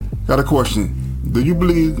Got a question. Do you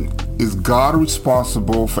believe is God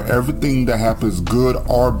responsible for everything that happens, good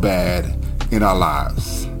or bad, in our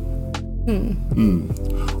lives?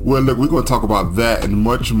 Well, look, we're going to talk about that and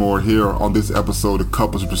much more here on this episode of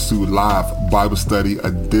Couples Pursuit Live Bible Study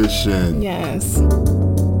Edition. Yes.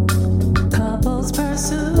 Couples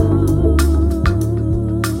Pursuit.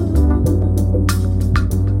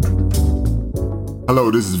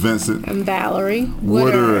 Hello, this is Vincent. I'm Valerie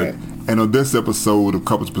Woodard. And on this episode of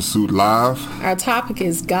Couples Pursuit Live, our topic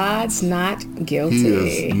is God's not guilty.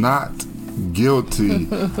 He is not guilty.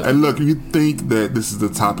 And look, if you think that this is the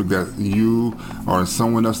topic that you or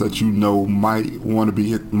someone else that you know might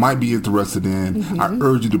be interested in, I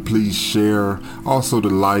urge you to please share, also to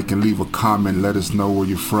like and leave a comment, let us know where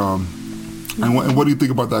you're from. And what do you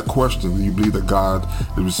think about that question? Do you believe that God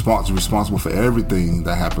is responsible for everything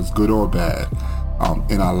that happens, good or bad,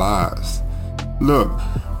 in our lives? Look,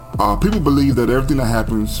 people believe that everything that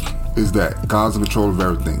happens is that God's in control of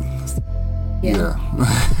everything. Yeah.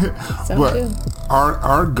 But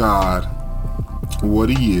our God, what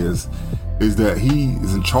he is that he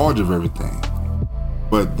is in charge of everything.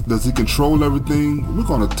 But does he control everything? We're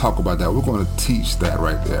going to talk about that. We're going to teach that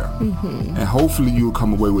right there. And hopefully you'll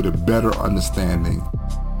come away with a better understanding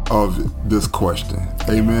of this question.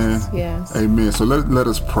 Amen. Yes. Amen. So let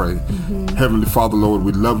us pray. Heavenly Father, Lord,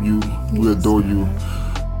 we love you. We adore you.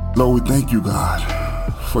 Lord, we thank you, God,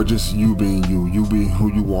 for just you being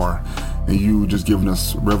who you are. And you just giving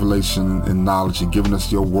us revelation and knowledge and giving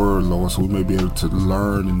us your word, Lord, so we may be able to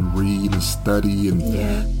learn and read and study.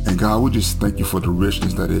 And God, we just thank you for the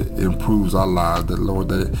richness that it improves our lives, that, Lord,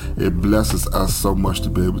 that it blesses us so much to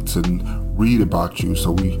be able to read about you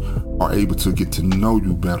so we are able to get to know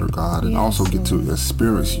you better, God, and also get to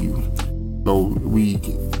experience you. Lord, we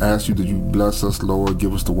ask you that you bless us, Lord,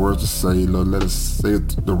 give us the words to say, Lord, let us say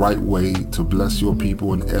it the right way to bless your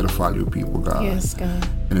people and edify your people, God. Yes, God.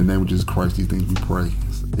 In the name of Jesus Christ, these things we pray.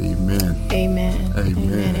 Amen. Amen.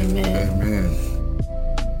 Amen. Amen. Amen.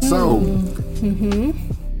 So,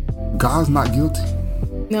 God's not guilty.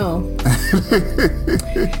 No.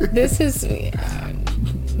 This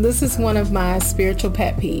is one of my spiritual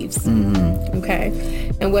pet peeves.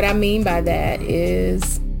 Okay. And what I mean by that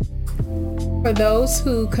is, for those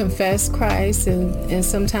who confess Christ and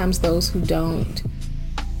sometimes those who don't,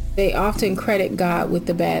 they often credit God with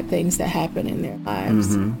the bad things that happen in their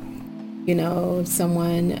lives. You know, if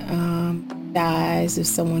someone dies, if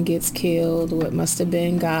someone gets killed, well, it must have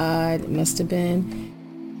been God. It must have been,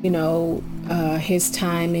 his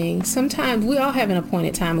timing. Sometimes we all have an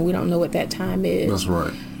appointed time and we don't know what that time is. That's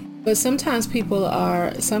right. But sometimes people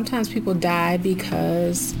die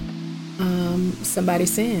because somebody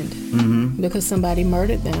sinned, because somebody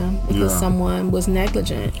murdered them, because someone was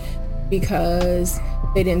negligent, because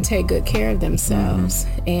they didn't take good care of themselves,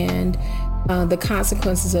 and the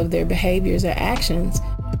consequences of their behaviors or actions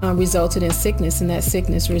resulted in sickness, and that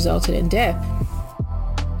sickness resulted in death.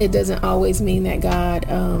 It doesn't always mean that God,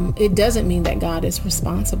 is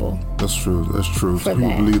responsible. That's true. So people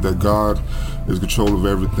believe that God is in control of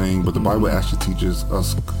everything, but the Bible actually teaches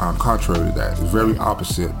us contrary to that. It's very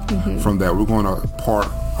opposite from that. We're going to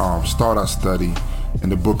start our study in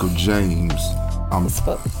the book of James,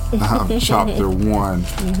 chapter 1,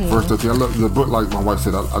 verse 13. I love the book, like my wife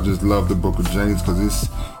said, I just love the book of James because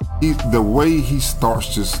the way he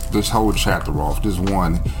starts this whole chapter off, just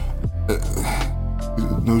one.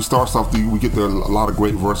 He starts off, we get a lot of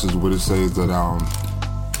great verses where it says that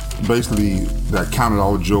basically that counted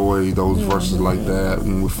all joy, those verses like that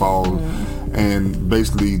when we fall, and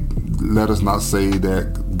basically let us not say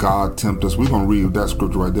that God tempt us. We're going to read that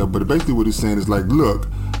scripture right there, but basically what he's saying is like, look,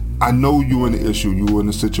 I know you're in the issue, you're in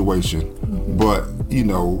the situation, but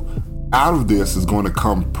out of this is going to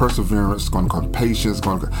come perseverance, going to come patience,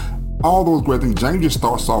 all those great things. James just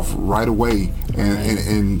starts off right away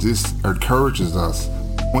and just encourages us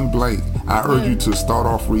point blank. I urge you to start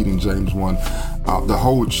off reading James 1, the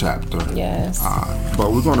whole chapter. Yes.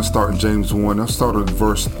 But we're going to start in James 1. Let's start at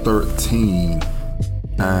verse 13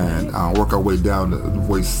 and work our way down to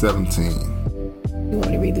verse 17. You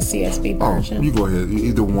want to read the CSB version? Oh, you go ahead.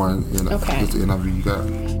 Either one. Okay. Just the NIV you got.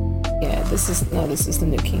 Yeah, this is the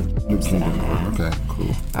New King James that I have. Okay,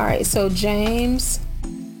 cool. All right, so James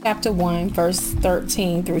chapter 1, verse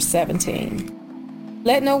 13 through 17.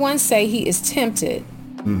 Let no one say he is tempted.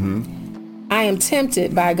 I am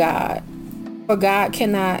tempted by God, for God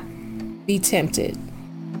cannot be tempted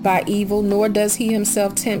by evil, nor does he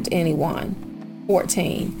himself tempt anyone.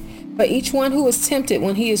 14. But each one who is tempted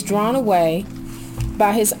when he is drawn away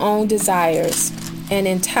by his own desires and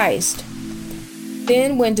enticed,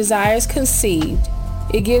 then when desire is conceived,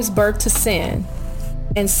 it gives birth to sin.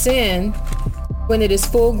 And sin, when it is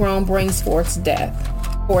full grown, brings forth death.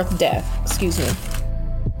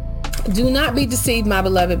 Do not be deceived, my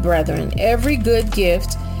beloved brethren. Every good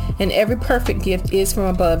gift and every perfect gift is from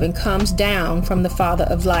above and comes down from the Father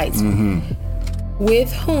of lights,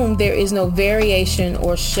 with whom there is no variation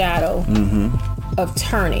or shadow of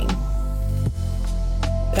turning.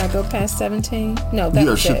 Did I go past 17? No,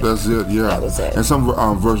 that's it. That's it. Yeah, that was it. And some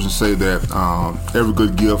versions say that every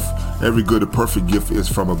good gift, every good and perfect gift is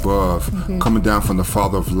from above, coming down from the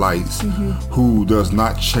Father of lights, who does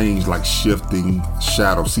not change like shifting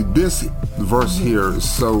shadows. See, this verse here is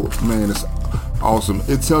so, man, it's awesome.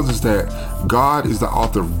 It tells us that God is the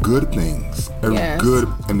author of good things, every good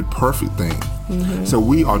and the perfect thing. So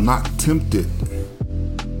we are not tempted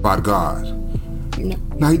by God. No.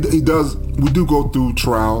 Now he does. We do go through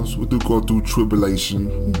trials. We do go through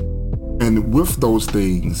tribulation, and with those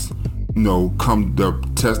things, come the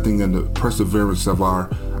testing and the perseverance of our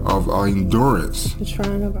endurance.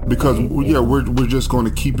 Because we're just going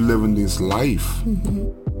to keep living this life.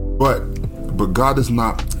 But God does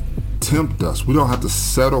not tempt us. We don't have to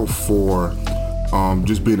settle for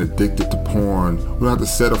just being addicted to porn. We don't have to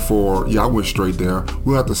settle for, I went straight there.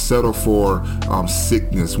 We don't have to settle for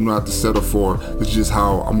sickness. We don't have to settle for, this is just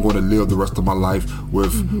how I'm going to live the rest of my life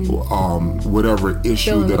with whatever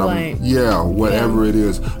issue that whatever it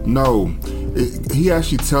is. No, he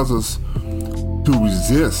actually tells us to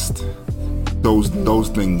resist those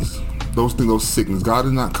things, those sickness. God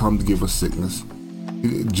did not come to give us sickness.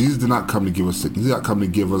 Jesus did not come to give us sickness. He did not come to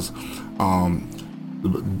give us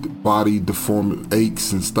body deformed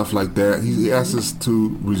aches and stuff like that. He asks us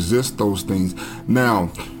to resist those things.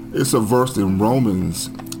 Now, it's a verse in Romans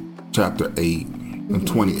chapter 8 and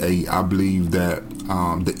 28. I believe that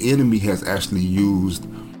the enemy has actually used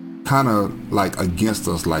kind of like against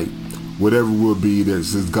us, like whatever will be, that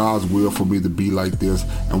is God's will for me to be like this,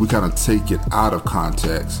 and we kind of take it out of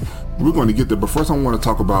context. We're going to get there, but first I want to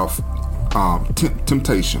talk about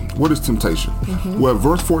temptation. What is temptation? Well,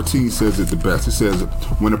 verse 14 says it the best. It says,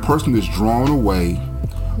 when a person is drawn away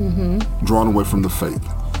from the faith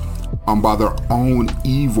by their own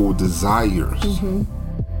evil desires,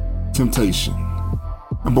 temptation.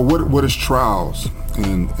 But what is trials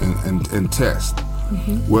and test?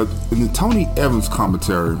 Well, in the Tony Evans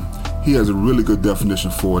commentary, he has a really good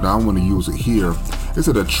definition for it. I want to use it here. It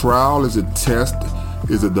said a trial is a test,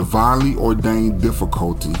 is a divinely ordained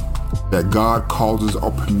difficulty that God causes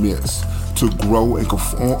or permits to grow and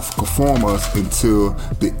conform us into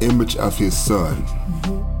the image of his Son.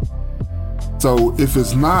 So if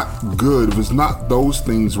it's not good, if it's not those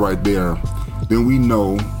things right there, then we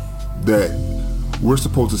know that we're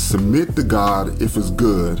supposed to submit to God if it's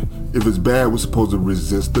good. If it's bad, we're supposed to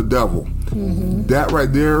resist the devil. That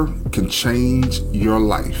right there can change your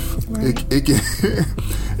life. Right. It can.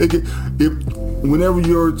 Whenever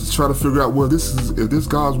you're trying to figure out, well, if this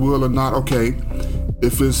God's will or not, okay.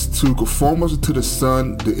 If it's to conform us to the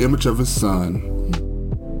Son, the image of his Son,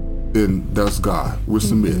 then that's God. We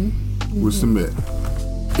submit. We submit.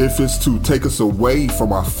 If it's to take us away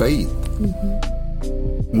from our faith,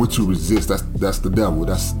 we're to resist. That's the devil.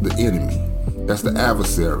 That's the enemy. That's the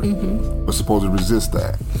adversary. We're supposed to resist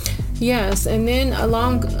that. Yes, and then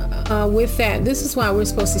along with that, this is why we're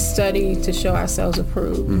supposed to study to show ourselves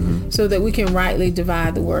approved, so that we can rightly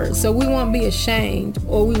divide the word. So we won't be ashamed,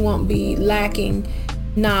 or we won't be lacking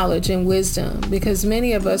knowledge and wisdom, because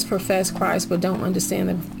many of us profess Christ but don't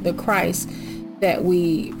understand the Christ that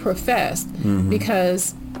we profess.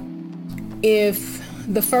 Because if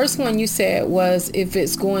the first one you said was if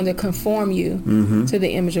it's going to conform you to the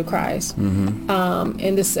image of Christ.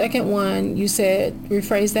 And the second one you said,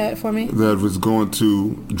 rephrase that for me. That it was going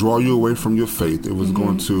to draw you away from your faith. It was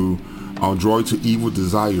going to draw you to evil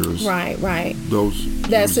desires. Right.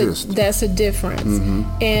 That's a difference.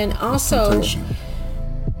 And also,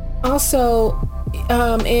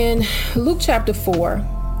 in Luke chapter 4,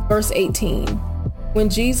 verse 18, when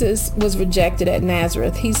Jesus was rejected at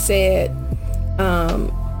Nazareth, he said,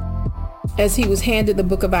 as he was handed the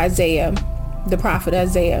book of Isaiah, the prophet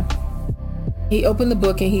Isaiah, he opened the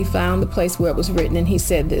book and he found the place where it was written, and he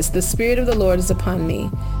said this: the Spirit of the Lord is upon me,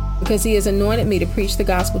 because he has anointed me to preach the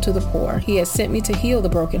gospel to the poor. He has sent me to heal the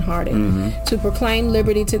brokenhearted, to proclaim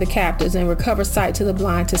liberty to the captives and recover sight to the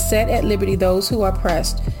blind, to set at liberty those who are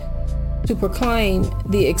oppressed, to proclaim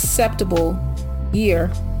the acceptable year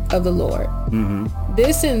of the Lord.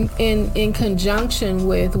 This in conjunction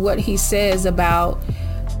with what he says about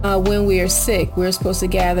when we are sick, we're supposed to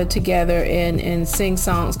gather together and sing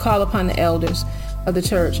songs, call upon the elders of the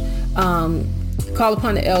church, call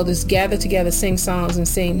upon the elders, gather together, sing songs and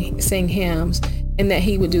sing hymns, and that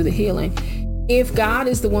he would do the healing. if God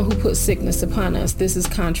is the one who put sickness upon us, this is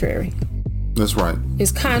contrary. That's right.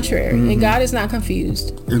 It's contrary. And God is not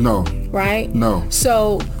confused. No. Right? No.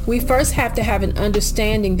 So we first have to have an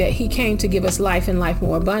understanding that he came to give us life and life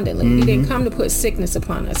more abundantly. He didn't come to put sickness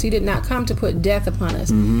upon us. He did not come to put death upon us.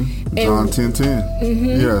 John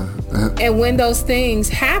 10:10. Yeah. And when those things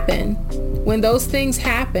happen,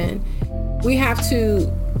 we have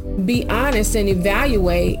to be honest and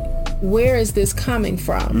evaluate, where is this coming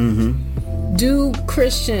from? Do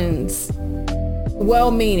Christians,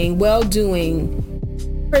 well-meaning,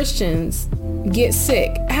 well-doing Christians get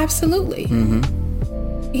sick? Absolutely.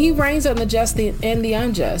 He reigns on the just and the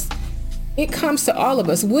unjust. It comes to all of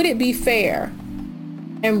us. Would it be fair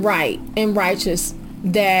and right and righteous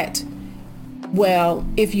that, well,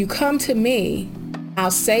 if you come to me,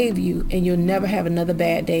 I'll save you and you'll never have another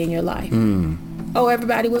bad day in your life? Oh,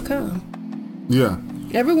 everybody would come. Yeah.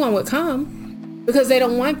 Everyone would come because they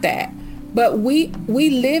don't want that. But we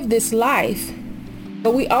live this life,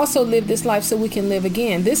 but we also live this life so we can live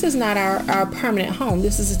again. This is not our permanent home.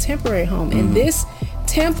 This is a temporary home. And this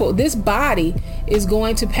temple, this body is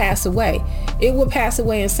going to pass away. It will pass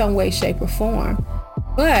away in some way, shape, or form.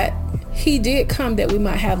 But he did come that we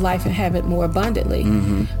might have life and have it more abundantly.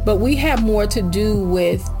 But we have more to do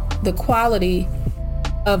with the quality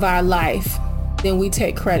of our life than we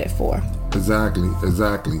take credit for. Exactly.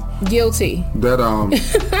 Guilty. That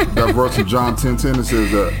that verse in John 10:10, it says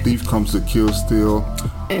the thief comes to kill, steal,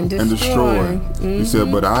 and destroy. He said,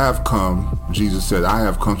 but I have come, Jesus said, I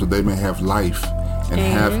have come so they may have life and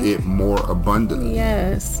have it more abundantly.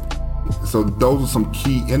 Yes. So those are some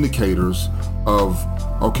key indicators of,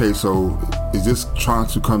 okay, so is this trying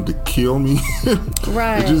to come to kill me?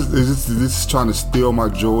 Right. Is this trying to steal my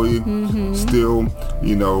joy? Steal,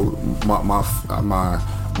 my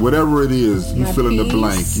whatever it is, you fill in the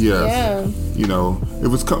blank. Yes. Yeah. It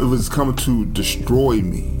was coming to destroy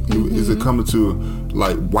me. Is it coming to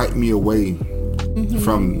like wipe me away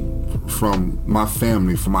from my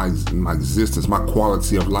family, from my existence, my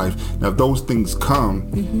quality of life? Now, if those things come,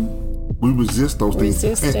 we resist those things.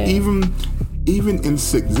 And even in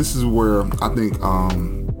sickness, this is where I think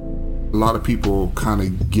a lot of people kind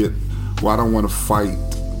of get, well, I don't want to fight.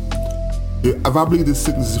 If I believe this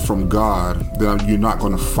sickness is from God, then you're not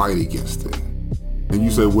going to fight against it. And you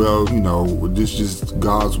say, well, this is just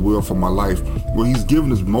God's will for my life. Well, he's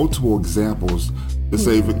given us multiple examples to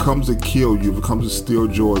say, if it comes to kill you, if it comes to steal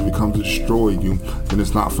joy, if it comes to destroy you, then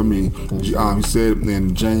it's not for me. He said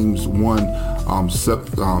in James 1,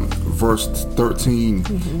 verse 13,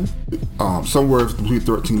 somewhere between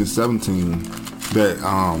 13 and 17, that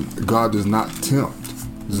God does not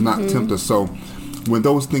tempt us. So when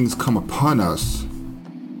those things come upon us,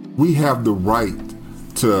 we have the right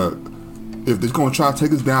to, if they're going to try to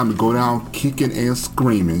take us down, to go down kicking and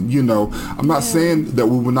screaming. I'm not saying that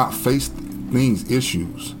we will not face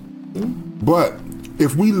issues, but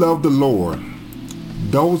if we love the Lord,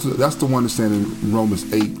 that's the one that's saying in Romans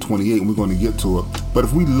 8:28, and we're going to get to it. But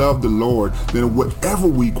if we love the Lord, then whatever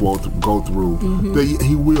we go through, that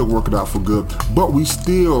he will work it out for good. But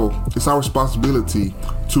it's our responsibility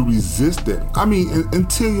to resist it. I mean,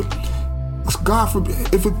 until, God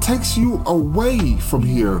forbid, if it takes you away from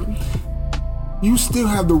here, you still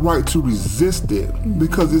have the right to resist it,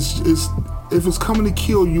 because if it's coming to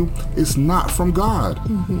kill you, it's not from God.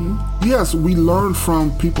 Yes, we learn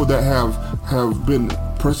from people that have been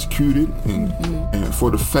persecuted and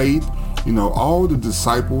for the faith. All the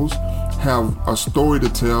disciples have a story to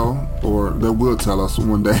tell, or they will tell us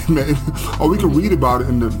one day, maybe, or we can read about it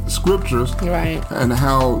in the scriptures, right? And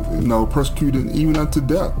how persecuted even unto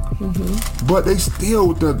death. But they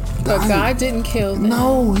still But God didn't kill them.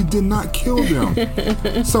 No, he did not kill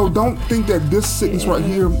them. So don't think that this sickness right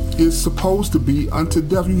here is supposed to be unto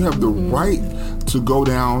death. You have the right to go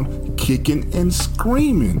down kicking and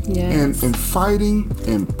screaming, and fighting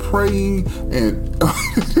and praying and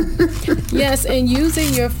yes, and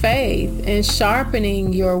using your faith and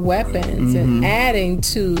sharpening your weapons and adding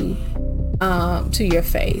to your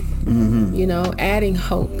faith. Adding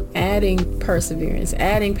hope, adding perseverance,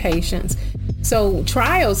 adding patience. So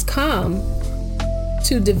trials come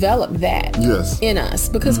to develop that in us,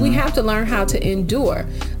 because we have to learn how to endure.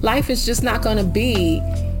 Life is just not going to be,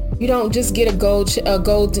 you don't just get a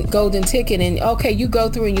golden ticket and okay, you go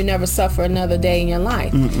through and you never suffer another day in your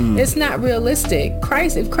life. It's not realistic.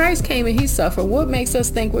 If Christ came and he suffered, what makes us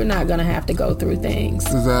think we're not going to have to go through things?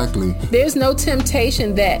 Exactly. There's no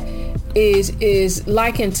temptation that is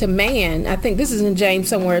likened to man. I think this is in James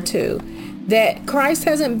somewhere too, that Christ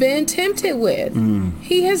hasn't been tempted with.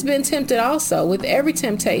 He has been tempted also with every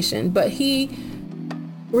temptation, but he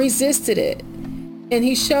resisted it. And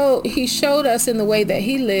he showed us in the way that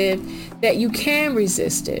he lived that you can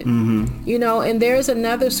resist it. You know, and there's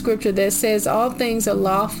another scripture that says all things are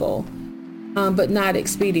lawful, but not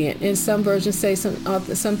expedient. And some versions say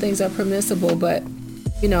some things are permissible, but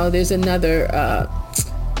you know, there's another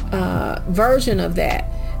version of that.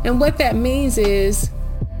 And what that means is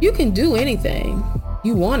you can do anything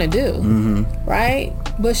you want to do, right?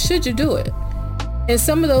 But should you do it? And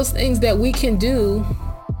some of those things that we can do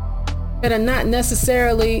that are not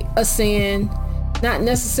necessarily a sin, not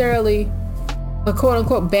necessarily a quote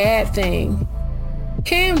unquote bad thing,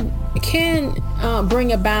 can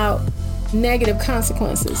bring about negative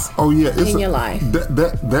consequences. Oh yeah, in your life.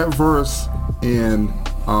 That verse in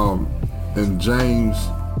James,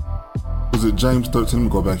 was it James 13? Let me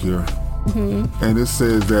go back here. And it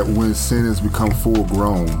says that when sin has become full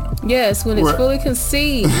grown. Yes, when it's fully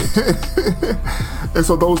conceived. And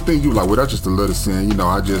so those things you like, well, that's just a little sin. You know,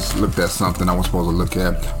 I just looked at something I was supposed to look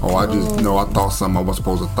at. Or I just, you know, I thought something I was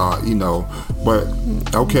supposed to thought, you know. But,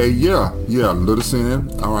 okay, yeah, little sin.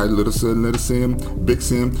 All right, little sin, big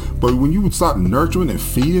sin. But when you start nurturing and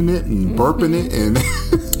feeding it and burping it and...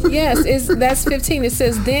 Yes, that's 15. It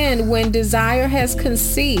says, then when desire has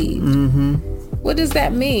conceived... What does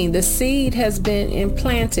that mean? The seed has been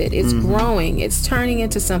implanted. It's growing. It's turning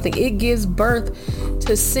into something. It gives birth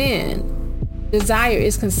to sin. Desire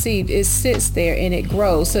is conceived. It sits there and it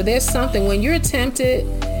grows. So there's something. When you're tempted,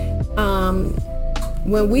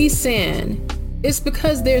 when we sin, it's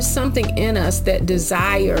because there's something in us that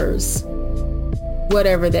desires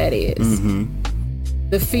whatever that is.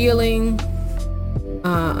 The feeling,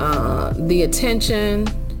 the attention,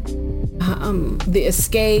 the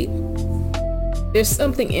escape. There's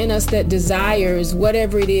something in us that desires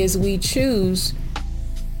whatever it is we choose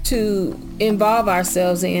to involve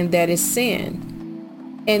ourselves in that is sin.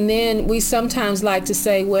 And then we sometimes like to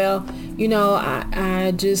say, well, you know,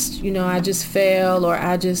 I just fell, or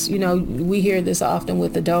I just, you know, we hear this often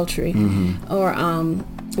with adultery or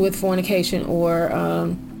with fornication or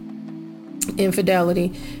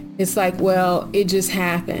infidelity. It's like, well, it just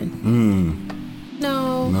happened.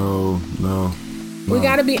 No. We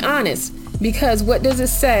got to be honest. Because what does it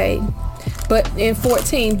say? But in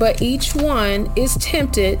 14, but each one is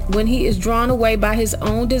tempted when he is drawn away by his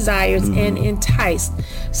own desires and enticed.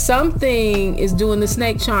 Something is doing the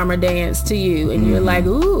snake charmer dance to you, and you're like,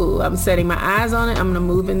 ooh, I'm setting my eyes on it. I'm going to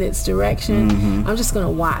move in its direction. I'm just going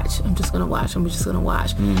to watch.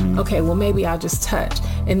 Okay, well, maybe I'll just touch.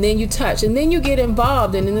 And then you touch, and then you get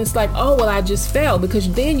involved, and then it's like, oh, well, I just fell.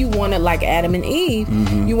 Because then you want to, like Adam and Eve,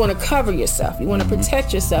 you want to cover yourself. You want to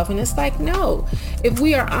protect yourself. And it's like, no. If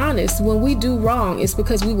we are honest, when we do wrong, it's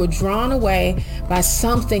because we were drawn away by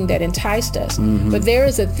something that enticed us. But there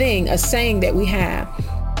is a saying that we have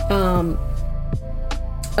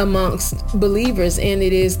amongst believers, and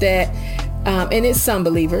it is that, and it's some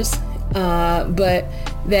believers, but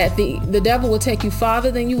that the devil will take you farther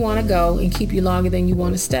than you want to go and keep you longer than you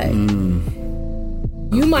want to stay.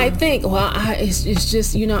 You might think, well, it's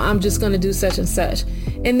just, you know, I'm just going to do such and such.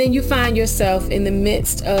 And then you find yourself in the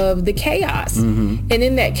midst of the chaos. And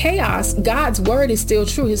in that chaos, God's word is still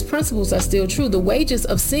true. His principles are still true. The wages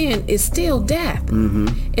of sin is still death.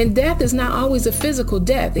 And death is not always a physical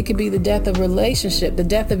death. It could be the death of relationship, the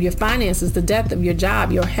death of your finances, the death of your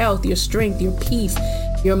job, your health, your strength, your peace,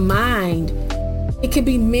 your mind. It could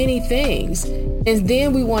be many things. And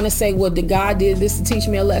then we want to say, well, God did this to teach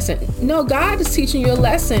me a lesson. No, God is teaching you a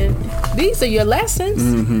lesson. These are your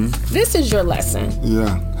lessons. This is your lesson.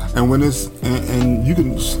 Yeah. And when it's, and you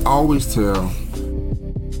can always tell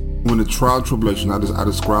when the trial and tribulation, I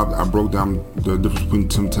broke down the difference between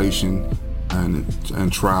temptation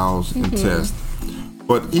and trials and tests.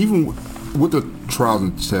 But even with the trials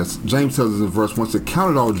and tests, James tells us in verse 1, to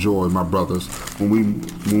count it all joy, my brothers, when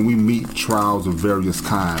we meet trials of various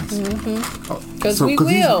kinds. Because we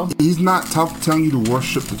will. He's not telling you to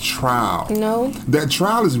worship the trial. No. That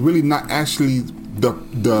trial is really not actually the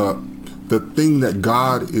thing that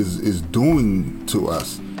God is doing to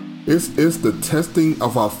us. It's the testing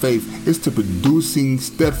of our faith. It's the producing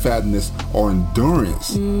steadfastness or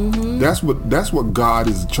endurance. That's what God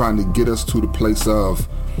is trying to get us to the place of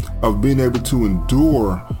being able to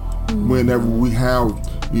endure whenever we have,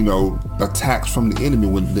 you know, attacks from the enemy,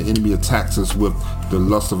 when the enemy attacks us with the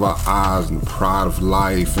lust of our eyes and the pride of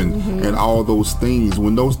life and all those things.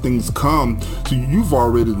 When those things come, so you've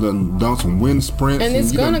already done some wind sprints. And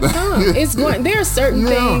it's going to come. It's going. There are certain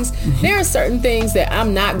things. There are certain things that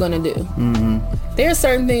I'm not going to do. There are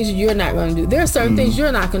certain things you're not going to do. There are certain things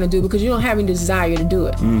you're not going to do because you don't have any desire to do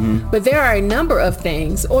it. But there are a number of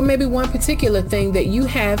things, or maybe one particular thing that you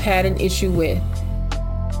have had an issue with.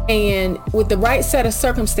 And with the right set of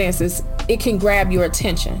circumstances, it can grab your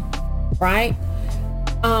attention, right?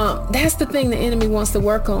 That's the thing the enemy wants to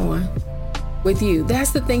work on with you.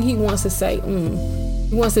 That's the thing he wants to say.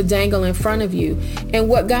 He wants to dangle in front of you. And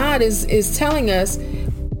what God is telling us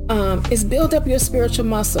is build up your spiritual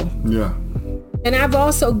muscle. Yeah. And I've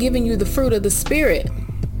also given you the fruit of the Spirit,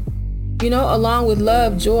 along with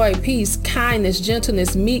love, joy, peace, kindness,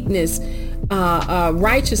 gentleness, meekness,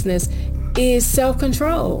 righteousness, is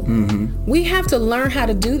self-control. We have to learn how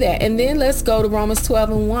to do that. And then let's go to Romans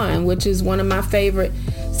 12:1, which is one of my favorite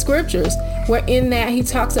scriptures, where in that he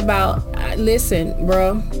talks about, listen,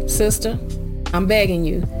 bro, sister, I'm begging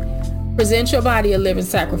you, present your body a living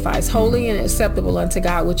sacrifice, holy and acceptable unto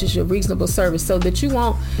God, which is your reasonable service, so that you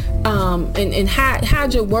won't and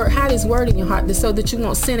hide his word in your heart, so that you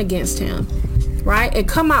won't sin against him, right? And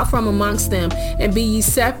come out from amongst them and be ye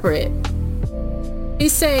separate.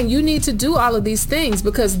 He's saying you need to do all of these things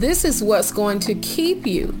because this is what's going to keep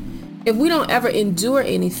you. If we don't ever endure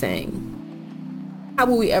anything, how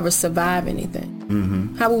will we ever survive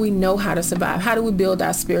anything? How will we know how to survive? How do we build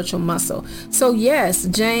our spiritual muscle? So yes,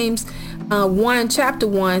 James chapter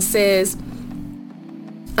 1 says,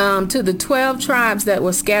 to the 12 tribes that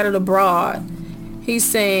were scattered abroad, he's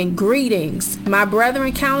saying, greetings, my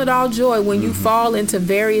brethren, count it all joy when you fall into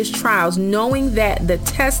various trials, knowing that the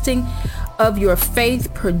testing of your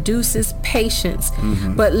faith produces patience.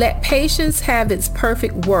 But let patience have its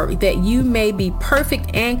perfect work, that you may be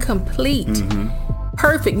perfect and complete.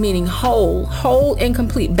 Perfect meaning whole and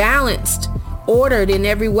complete, balanced, ordered in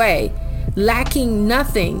every way, lacking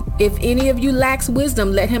nothing. If any of you lacks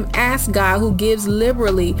wisdom, let him ask God, who gives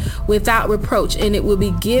liberally without reproach, and it will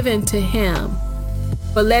be given to him.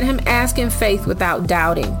 But let him ask in faith without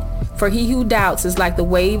doubting. For he who doubts is like the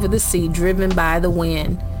wave of the sea driven by the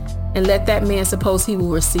wind. And let that man suppose he will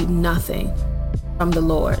receive nothing from the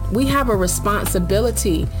Lord. We have a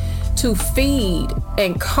responsibility to feed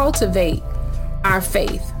and cultivate our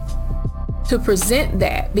faith, to present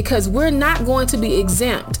that, because we're not going to be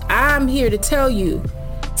exempt. I'm here to tell you,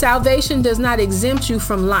 salvation does not exempt you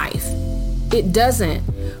from life. It doesn't.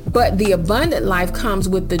 But the abundant life comes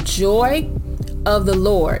with the joy of the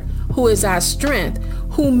Lord, who is our strength,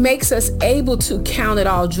 who makes us able to count it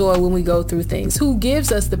all joy when we go through things, who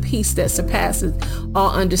gives us the peace that surpasses all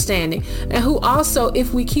understanding, and who also,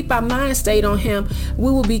 if we keep our mind stayed on him,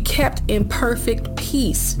 we will be kept in perfect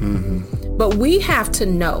peace. But we have to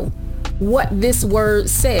know what this word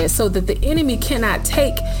says so that the enemy cannot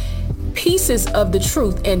take pieces of the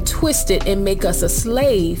truth and twist it and make us a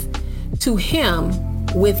slave to him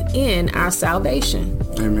within our salvation.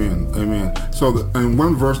 Amen. So and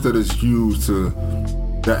one verse that is used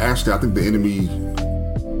that actually I think the enemy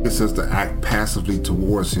gets us to act passively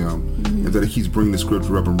towards him, is that he keeps bringing the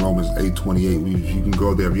scripture up in Romans 8:28. You can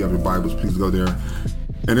go there. If you have your Bibles, please go there.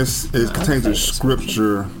 And it contains a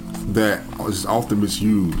scripture that is often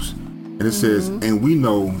misused. And it says, and we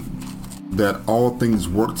know that all things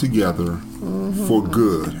work together for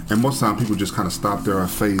good. And most times people just kind of stop there or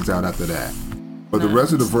phase out after that. But the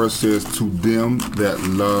rest of the verse says, to them that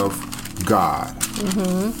love God,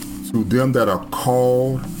 to them that are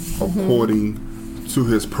called according to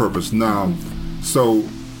his purpose. Now, so,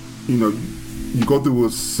 you go through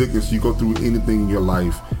a sickness, you go through anything in your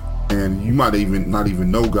life, and you might not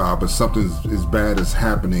even know God, but something as bad is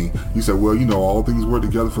happening. You say, well, all things work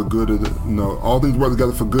together for good. All things work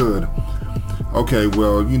together for good. Okay,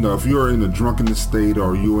 well, if you're in a drunkenness state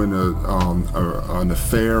or you're in an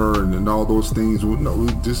affair and all those things, no,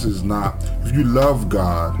 this is not. If you love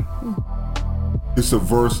God, it's a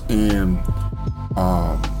verse in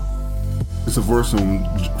 1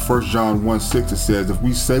 John 1:6. It says, if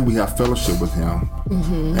we say we have fellowship with him,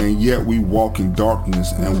 and yet we walk in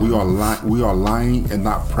darkness, and we are lying and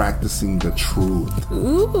not practicing the truth.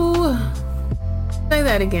 Ooh. Say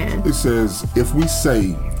that again. It says, if we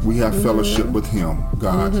say we have fellowship with him,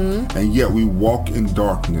 God, and yet we walk in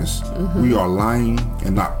darkness, we are lying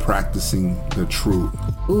and not practicing the truth.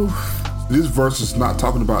 Oof. This verse is not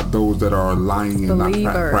talking about those that are lying and not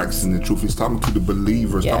practicing the truth. He's talking to the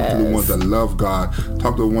believers, talking to the ones that love God,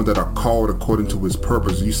 talking to the ones that are called according to his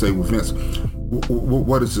purpose. You say, well, Vince,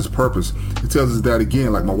 what is his purpose? It tells us that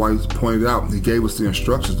again, like my wife pointed out. He gave us the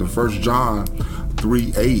instructions in 1 John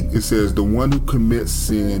 3:8. It says, the one who commits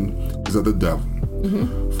sin is of the devil.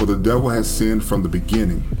 For the devil has sinned from the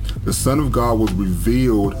beginning. The Son of God was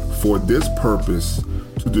revealed for this purpose,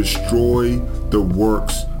 to destroy the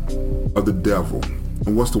works of the devil.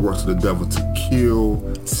 And what's the works of the devil? To kill,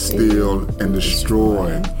 steal, and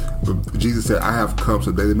destroy. But Jesus said, I have come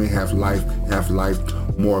so that they may have life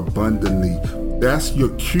more abundantly. That's your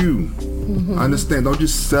cue Understand? Don't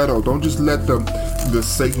just settle. Don't just let the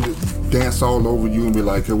Satan dance all over you and be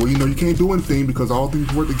like, well, you can't do anything because all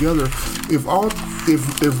things work together. If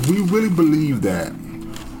we really believe that,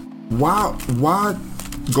 why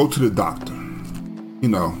go to the doctor?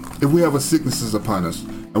 If we have a sickness is upon us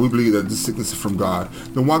and we believe that this sickness is from God,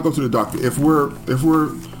 then why go to the doctor? If we're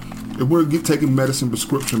taking medicine,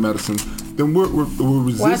 prescription medicine, then we're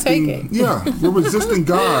resisting. Why take it? Yeah, we're resisting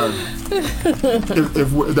God.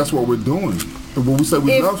 if that's what we're doing. When we say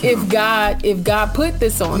we love Him. If God put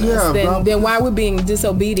this on us, then why we're being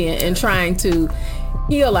disobedient and trying to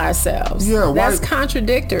heal ourselves? Yeah, that's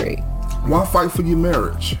contradictory. Why fight for your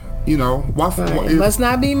marriage? Why? It must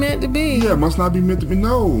not be meant to be. Yeah, it must not be meant to be.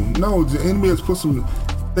 No. The enemy has put some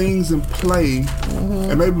things in play,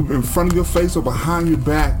 and maybe in front of your face or behind your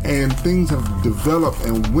back, and things have developed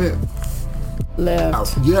and went left.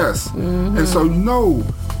 Out. Yes, and so we're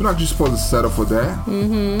not just supposed to settle for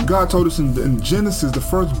that. God told us in Genesis, the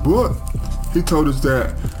first book, He told us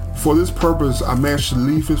that for this purpose, a man should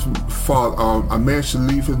leave his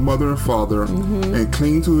mother and father, and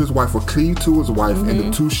cling to his wife, or cleave to his wife, and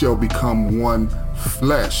the two shall become one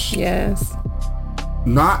flesh. Yes.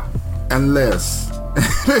 Not unless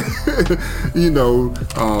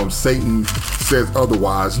Satan says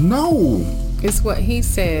otherwise. No. It's what he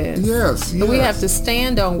says. Yes. We have to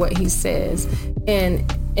stand on what he says. And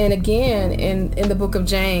again, in the book of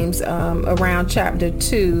James, around chapter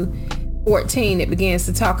 2:14, it begins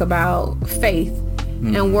to talk about faith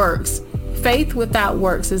and works. Faith without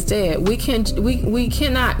works is dead. We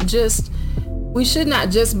should not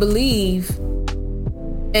just believe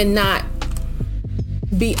and not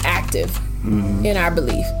be active in our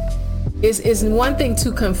belief. It's one thing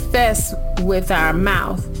to confess with our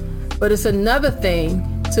mouth, but it's another thing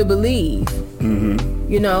to believe.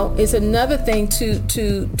 It's another thing to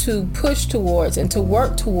push towards and to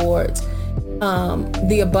work towards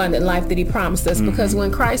the abundant life that He promised us. Because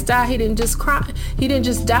when Christ died, He didn't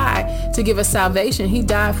just die to give us salvation. He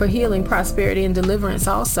died for healing, prosperity, and deliverance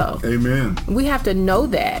also. Amen. We have to know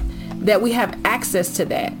that we have access to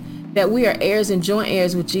that we are heirs and joint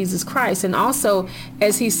heirs with Jesus Christ. And also,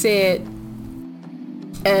 as He said,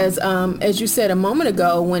 as you said a moment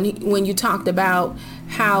ago, when you talked about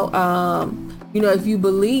how if you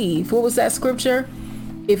believe, what was that scripture?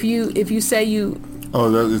 If you say you. Oh,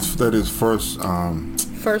 that is First John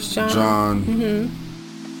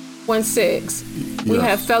 1:6. We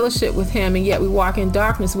have fellowship with Him, and yet we walk in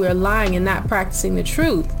darkness. We are lying and not practicing the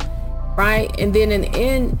truth, right? And then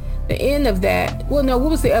in the end of that, what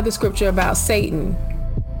was the other scripture about Satan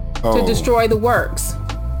to destroy the works?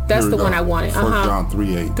 That's the one I wanted. 1 John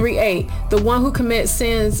 3:8. 3:8. The one who commits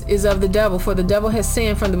sins is of the devil, for the devil has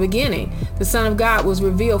sinned from the beginning. The Son of God was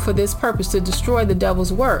revealed for this purpose, to destroy the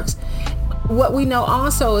devil's works. What we know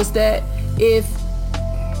also is that if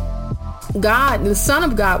God, the Son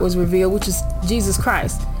of God, was revealed, which is Jesus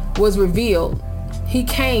Christ, was revealed, He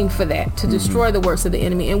came for that, to destroy the works of the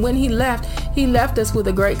enemy. And when He left us with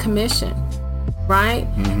a great commission, right?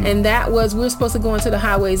 And that was, we're supposed to go into the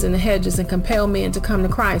highways and the hedges and compel men to come to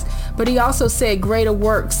Christ. But He also said, greater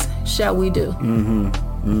works shall we do.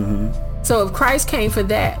 So if Christ came for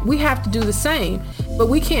that, we have to do the same. But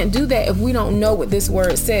we can't do that if we don't know what this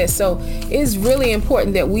word says. So it's really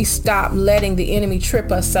important that we stop letting the enemy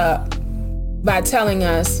trip us up by telling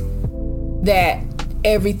us that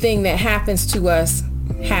everything that happens to us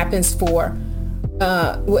happens for,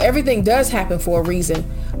 everything does happen for a reason,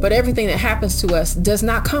 but everything that happens to us does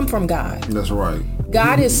not come from God. That's right.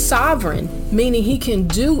 God is sovereign, meaning He can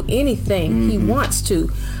do anything He wants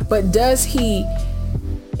to. But does He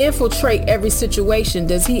infiltrate every situation?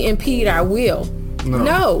 Does He impede our will?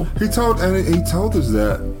 No. He told us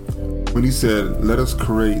that when He said, let us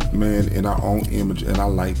create man in our own image and our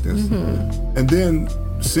likeness. And then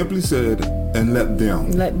simply said, and let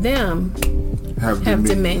them have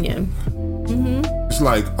dominion. It's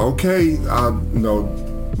like, okay, I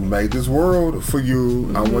made this world for you.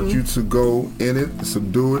 I want you to go in it,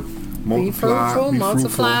 subdue it, multiply, be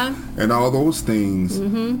fruitful, and all those things.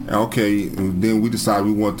 Okay, and then we decide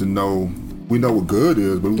we want to know. We know what good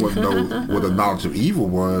is, but we want to know what the knowledge of evil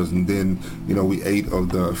was. And then, we ate of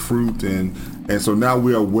the fruit, and so now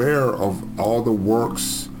we're aware of all the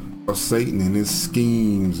works of Satan and his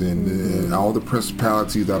schemes and all the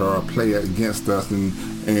principalities that are at play against us, and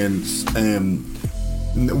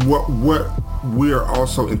what we're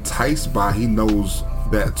also enticed by. He knows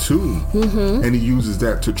that too, and He uses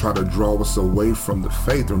that to try to draw us away from the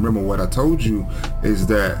faith. Remember, what I told you is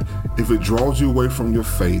that if it draws you away from your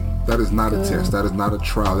faith, that is not a test, that is not a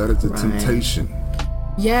trial, that is a temptation.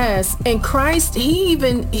 Yes, and Christ, he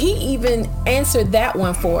even answered that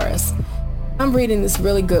one for us. I'm reading this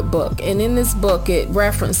really good book, and in this book it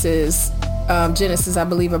references Genesis, I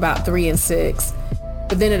believe, about 3 and 6,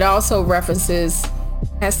 but then it also references,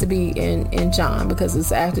 has to be in John, because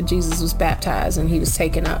it's after Jesus was baptized and he was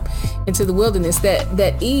taken up into the wilderness,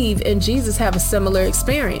 that Eve and Jesus have a similar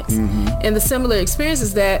experience. And the similar experience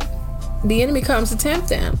is that the enemy comes to tempt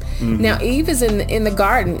them. Now Eve is in the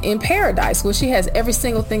garden in paradise, where she has every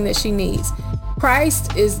single thing that she needs.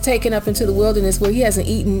 Christ is taken up into the wilderness, where he hasn't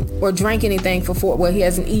eaten or drank anything he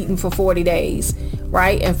hasn't eaten for 40 days,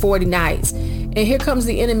 right? And 40 nights. And here comes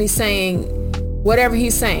the enemy saying whatever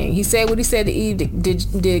he's saying. He said what he said to Eve.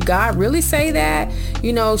 Did God really say that?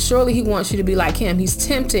 Surely he wants you to be like him. He's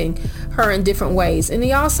tempting her in different ways. And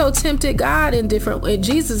he also tempted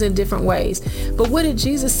Jesus in different ways. But what did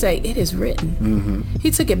Jesus say? It is written. He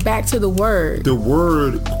took it back to the word. The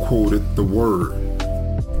word quoted the word.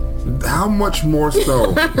 How much more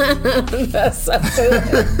so? That's so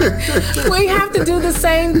good. We have to do the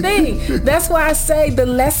same thing. That's why I say the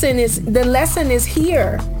lesson is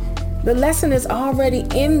here. The lesson is already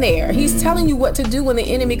in there. He's telling you what to do when the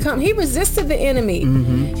enemy comes. He resisted the enemy.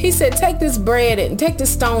 He said, take this bread and take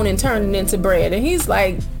this stone and turn it into bread. And he's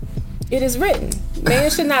like, it is written,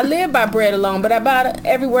 man should not live by bread alone, but by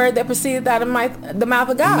every word that proceedeth out of the mouth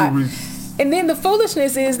of God. And then the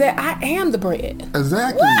foolishness is that I am the bread.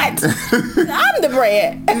 Exactly. What? I'm the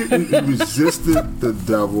bread. He resisted the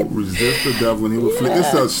devil, and he would flee.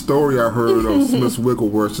 It's a story I heard of Smith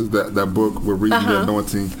Wigglesworth, that book we're reading, The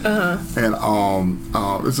Anointing.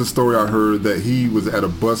 And it's a story I heard that he was at a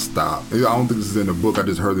bus stop. I don't think this is in the book. I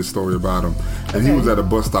just heard this story about him. And he was at a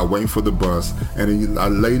bus stop waiting for the bus, and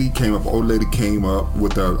old lady came up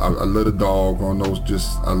with a little dog on those,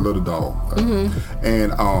 just a little dog.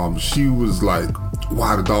 And she was like,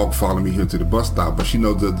 why the dog following me here to the bus stop? But she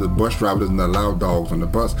knows that the bus driver doesn't allow dogs on the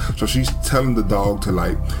bus, so she's telling the dog to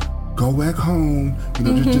like go back home,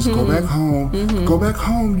 just go back home, go back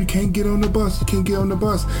home, you can't get on the bus,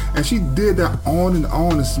 and she did that on and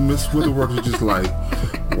on. And Miss Wigglesworth was just like,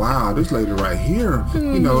 wow, this lady right here,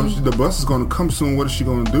 the bus is going to come soon, what is she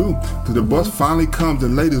going to do? So the bus finally comes,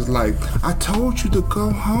 and the lady's like, I told you to go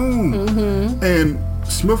home. And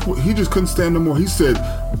Smith, he just couldn't stand no more. He said,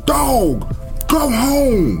 dog, go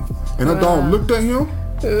home. And the dog looked at him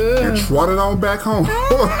and trotted on back home.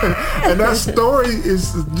 And that story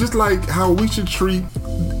is just like how we should treat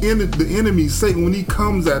the enemy, Satan, when he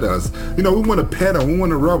comes at us. We want to pet him, we want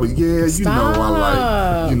to rub it. Yeah,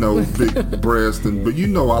 I like, big breast, but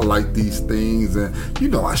I like these things, and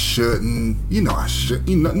I shouldn't.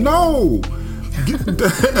 No.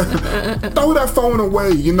 Throw that phone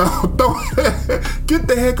away, get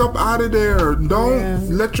the heck up out of there. Don't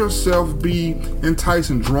let yourself be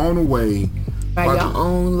enticed and drawn away by your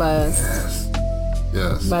own lust.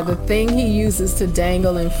 Yes. By the thing he uses to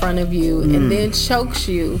dangle in front of you and then chokes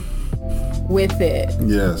you with it.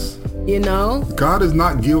 Yes. God is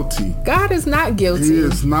not guilty. God is not guilty. He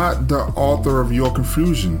is not the author of your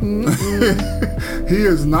confusion. He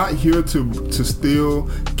is not here to steal,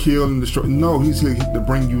 kill, and destroy. No, he's here to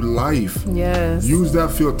bring you life. Yes. Use that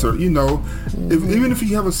filter. Even if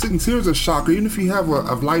you have a sickness, here's a shocker. Even if you have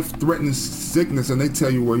a life-threatening sickness, and they tell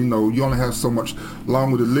you, well, you only have so much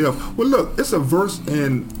longer to live. Well, look, it's a verse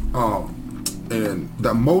in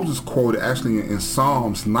that Moses quoted actually in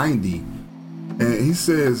Psalms 90. And he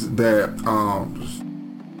says that,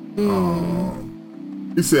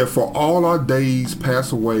 he said, for all our days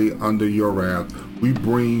pass away under your wrath. We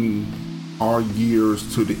bring our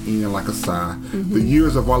years to the end like a sigh. The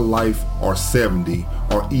years of our life are 70,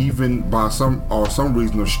 or even by some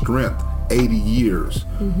reason of strength, 80 years.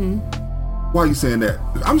 Why are you saying that?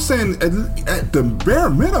 I'm saying at the bare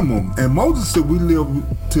minimum, and Moses said we live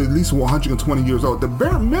to at least 120 years old. The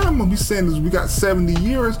bare minimum he's saying is we got 70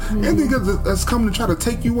 years. Anything that's coming to try to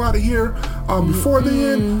take you out of here before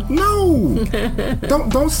then, no.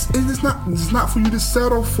 Don't. It's not for you to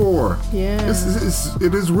settle for. Yeah.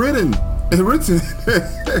 It is written. It's written.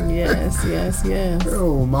 Yes.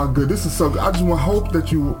 Oh my God, this is so good. I just hope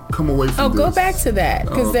that you come away from this. Go back to that,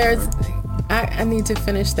 because there's. I need to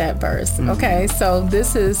finish that verse. Okay, so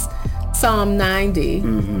this is Psalm 90,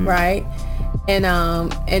 right? And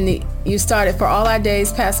you started, for all our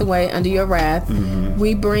days pass away under your wrath.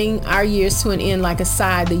 We bring our years to an end like a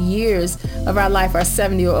sigh. The years of our life are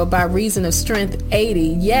 70, or by reason of strength 80.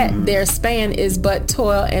 Yet their span is but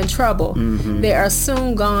toil and trouble. They are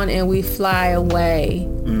soon gone and we fly away.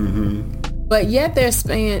 But yet their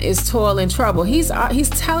span is toil and trouble. He's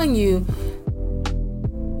telling you,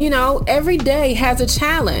 every day has a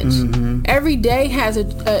challenge. Every day has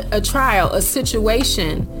a trial, a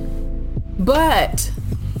situation. But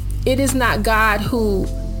it is not God who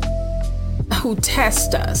who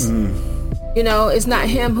tests us. You know, it's not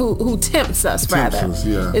him who tempts us, rather.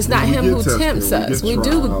 It's not him who tempts us. We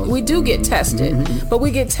do get tested, but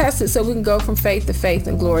we get tested so we can go from faith to faith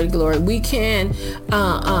and glory to glory. We can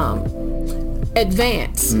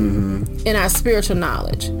advance in our spiritual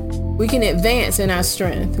knowledge. We can advance in our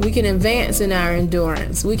strength. We can advance in our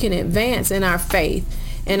endurance. We can advance in our faith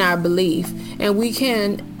and our belief. And we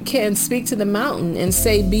can speak to the mountain and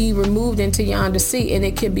say, be removed into yonder sea, and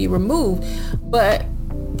it can be removed. But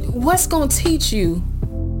what's going to teach you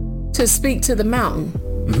to speak to the mountain?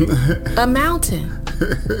 A mountain.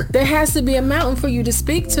 There has to be a mountain for you to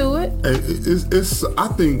speak to it. It's I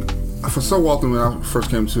think, for so often when I first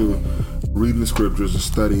came to reading the scriptures and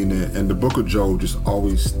studying it, and the book of Job just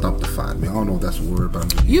always stupefied me. I don't know if that's a word,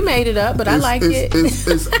 but you made it up, but I like it.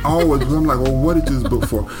 It's always, I'm like, well, what is this book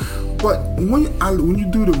for? But when you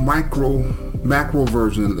do the macro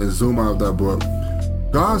version and zoom out of that book,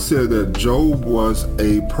 God said that Job was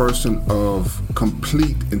a person of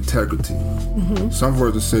complete integrity. Some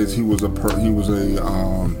verses says he was where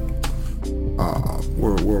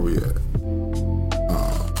are we at?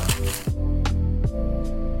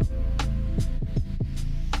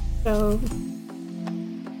 So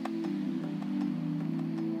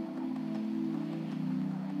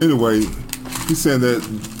anyway, he's saying that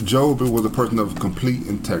Job was a person of complete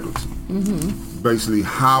integrity. Basically,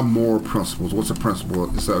 high moral principles. What's a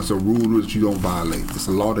principle? It's a rule that you don't violate. It's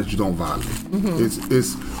a law that you don't violate.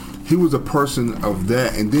 He was a person of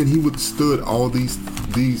that, and then he withstood all these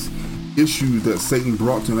issues that Satan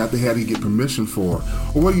brought to him after he had to get permission for.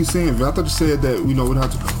 Well, what are you saying, Vin? I thought you said that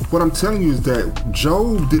what I'm telling you is that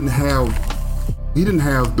Job didn't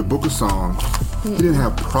have the book of Psalms. He didn't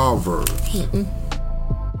have Proverbs.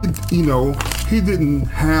 He didn't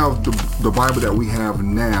have the Bible that we have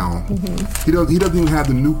now. He doesn't even have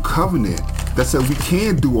the new covenant that said we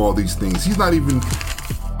can do all these things. He's not even.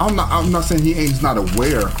 I'm not saying he's not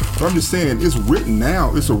aware, but I'm just saying it's written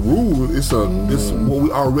now. It's a rule. It's what we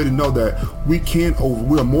already know, that we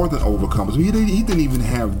are more than overcomers. He didn't even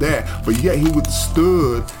have that, but yet he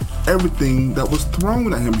withstood everything that was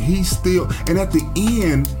thrown at him. He still, and at the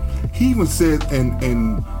end, he even said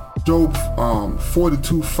in Job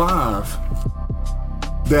 42:5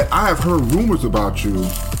 that I have heard rumors about you.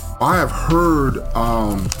 I have heard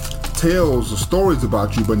tales or stories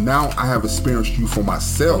about you, but now I have experienced you for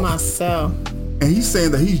myself. And he's saying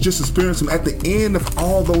that he's just experienced him at the end of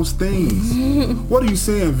all those things. What are you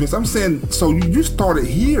saying, Vince? I'm saying, so you started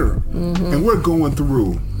here, and we're going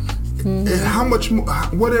through. And how much more,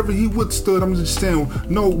 whatever he withstood, I'm just saying,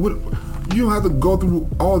 you don't have to go through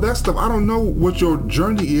all that stuff. I don't know what your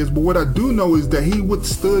journey is, but what I do know is that he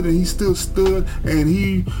withstood, and he still stood, and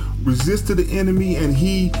he resisted the enemy, and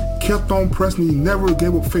he kept on pressing. He never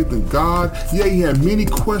gave up faith in God. Yeah, he had many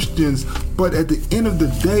questions, but at the end of the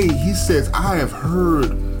day, he says, I have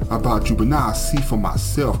heard about you, but now I see for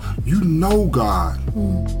myself. You know God.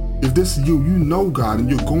 If this is you know God, and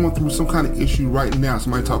you're going through some kind of issue right now.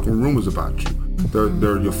 Somebody talking rumors about you.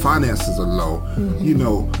 Your finances are low,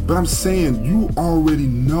 But I'm saying you already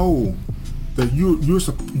know that you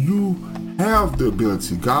have the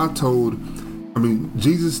ability.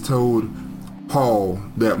 Jesus told Paul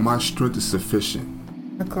that my strength is sufficient.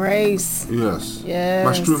 Grace. Yes. Yes.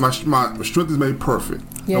 My strength is made perfect.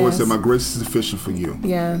 Yes. I always say my grace is sufficient for you.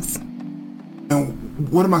 Yes. And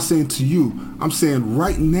what am I saying to you? I'm saying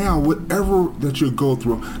right now, whatever that you go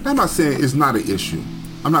through, I'm not saying it's not an issue.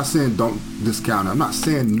 I'm not saying don't discount it. I'm not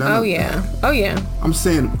saying none of that. Oh, yeah. I'm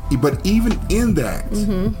saying, but even in that,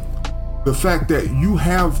 the fact that you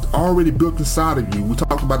have already built inside of you, we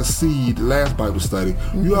talked about a seed last Bible study,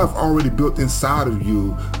 you have already built inside of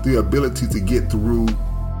you the ability to get through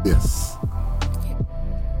this.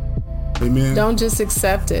 Amen. Don't just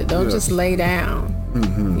accept it. Don't just lay down.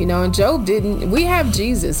 And Job didn't. We have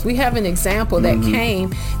Jesus. We have an example that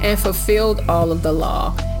came and fulfilled all of the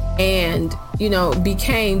law, and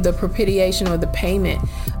became the propitiation or the payment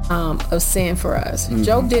of sin for us.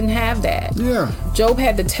 Job didn't have that. Yeah. Job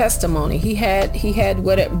had the testimony. He had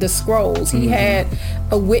whatever the scrolls. He had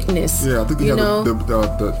a witness. Yeah, I think he had what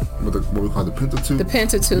we call the Pentateuch. The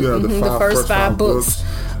Pentateuch. Yeah, the first five books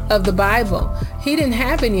of the Bible. He didn't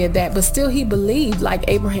have any of that, but still he believed like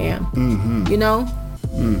Abraham.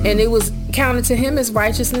 And it was counted to him as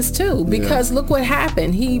righteousness too, because look what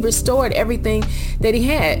happened. He restored everything that he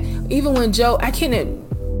had. Even when Job,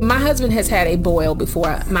 my husband has had a boil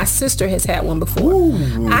before. My sister has had one before.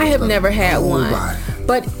 Ooh, I have never had one.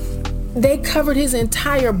 But they covered his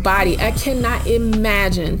entire body. I cannot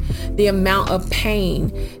imagine the amount of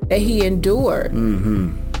pain that he endured.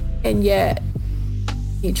 And yet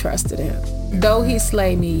he trusted him. Though he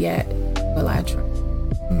slay me, yet will I trust.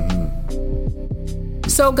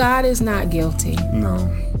 So God is not guilty. No.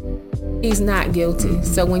 He's not guilty.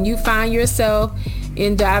 So when you find yourself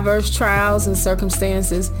in diverse trials and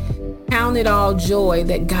circumstances, count it all joy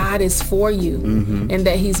that God is for you and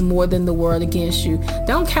that he's more than the world against you.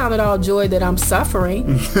 Don't count it all joy that I'm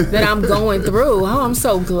suffering, that I'm going through. Oh, I'm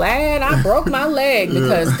so glad I broke my leg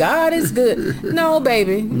because God is good. No,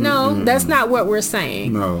 baby. No, that's not what we're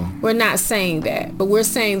saying. No. We're not saying that. But we're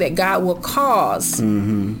saying that God will cause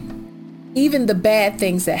even the bad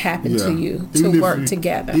things that happen to you to work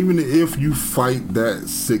together. Even if you fight that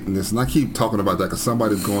sickness, and I keep talking about that because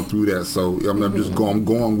somebody's going through that, so I'm just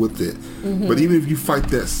going with it. But even if you fight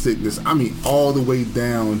that sickness, I mean, all the way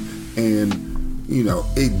down, and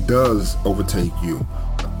it does overtake you.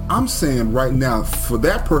 I'm saying right now, for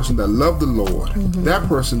that person that loved the Lord, that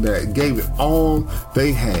person that gave it all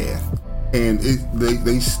they had, and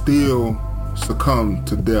they still succumbed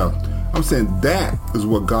to death. I'm saying that is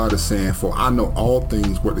what God is saying, for I know all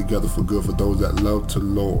things work together for good for those that love the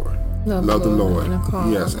Lord. Love the Lord.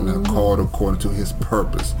 Yes, and are called according to his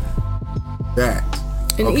purpose. That.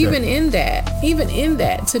 And even in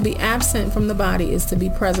that, to be absent from the body is to be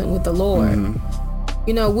present with the Lord.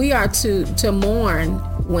 We are to mourn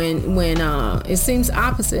when it seems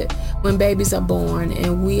opposite when babies are born,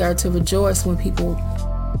 and we are to rejoice when people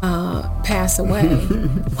pass away.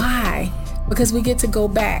 Why? Because we get to go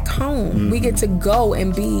back home. We get to go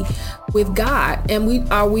and be with God.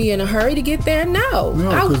 And are we in a hurry to get there? No.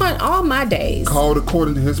 I want all my days. Called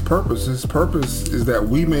according to his purpose. His purpose is that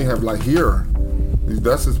we may have life here.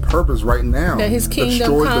 That's his purpose right now. That his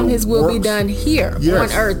kingdom come, his will be done here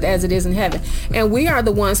on earth as it is in heaven. And we are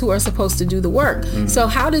the ones who are supposed to do the work. So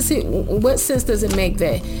what sense does it make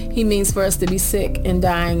that he means for us to be sick and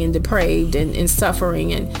dying and depraved and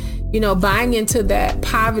suffering and buying into that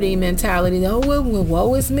poverty mentality? Oh, well,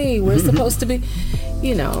 woe is me. We're supposed to be,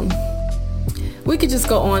 we could just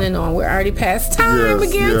go on and on. We're already past time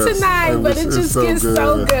tonight, but it just gets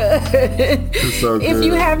so good. It's so good. If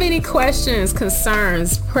you have any questions,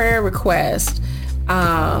 concerns, prayer requests,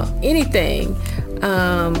 anything,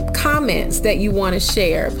 comments that you want to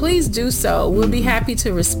share, please do so. We'll be happy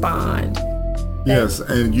to respond. Yes,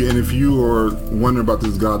 and if you are wondering about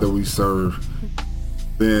this God that we serve,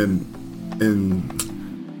 then in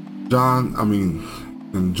John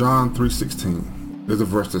 3:16, there's a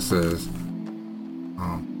verse that says,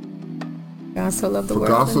 God so loved the "For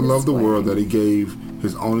world, God so loved the world that he gave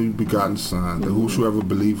his only begotten Son, that whosoever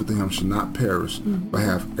believeth in him should not perish, but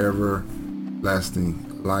have everlasting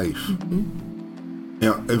life."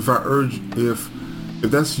 Now, if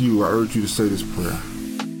that's you, I urge you to say this prayer.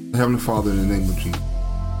 Heavenly Father, in the name of Jesus,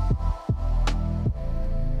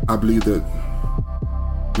 I believe that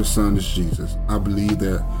your Son is Jesus. I believe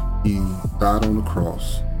that he died on the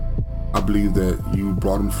cross. I believe that you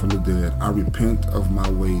brought him from the dead. I repent of my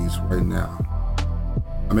ways right now.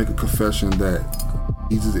 I make a confession that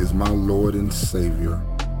Jesus is my Lord and Savior.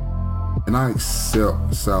 And I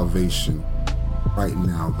accept salvation right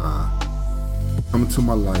now, God. Come into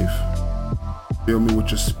my life. Fill me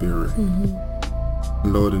with your spirit.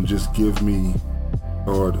 Lord, and just give me,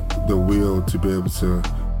 Lord, the will to be able to,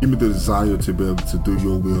 give me the desire to be able to do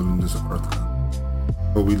your will in this earth.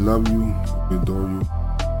 Lord, we love you, we adore you,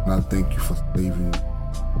 and I thank you for saving me.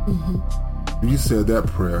 You said that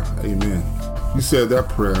prayer, amen. You said that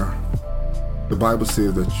prayer, the Bible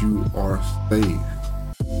says that you are saved.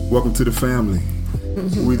 Welcome to the family.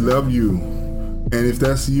 We love you. And if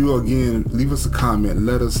that's you, again, leave us a comment,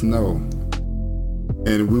 let us know.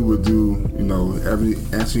 And we will do,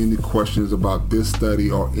 answer any questions about this study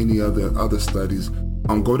or any other studies.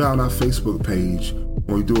 Go down our Facebook page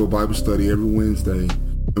where we do a Bible study every Wednesday,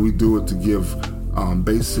 and we do it to give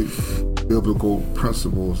basic biblical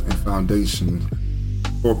principles and foundation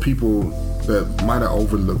for people that might have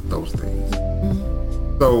overlooked those things.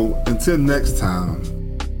 So until next time,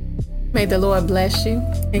 may the Lord bless you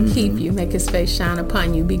and keep you, make his face shine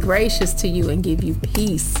upon you, be gracious to you, and give you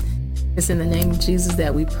peace. It's in the name of Jesus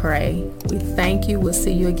that we pray. We thank you. We'll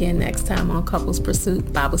see you again next time on Couples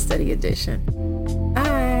Pursuit Bible Study Edition.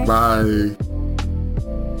 Bye. Bye.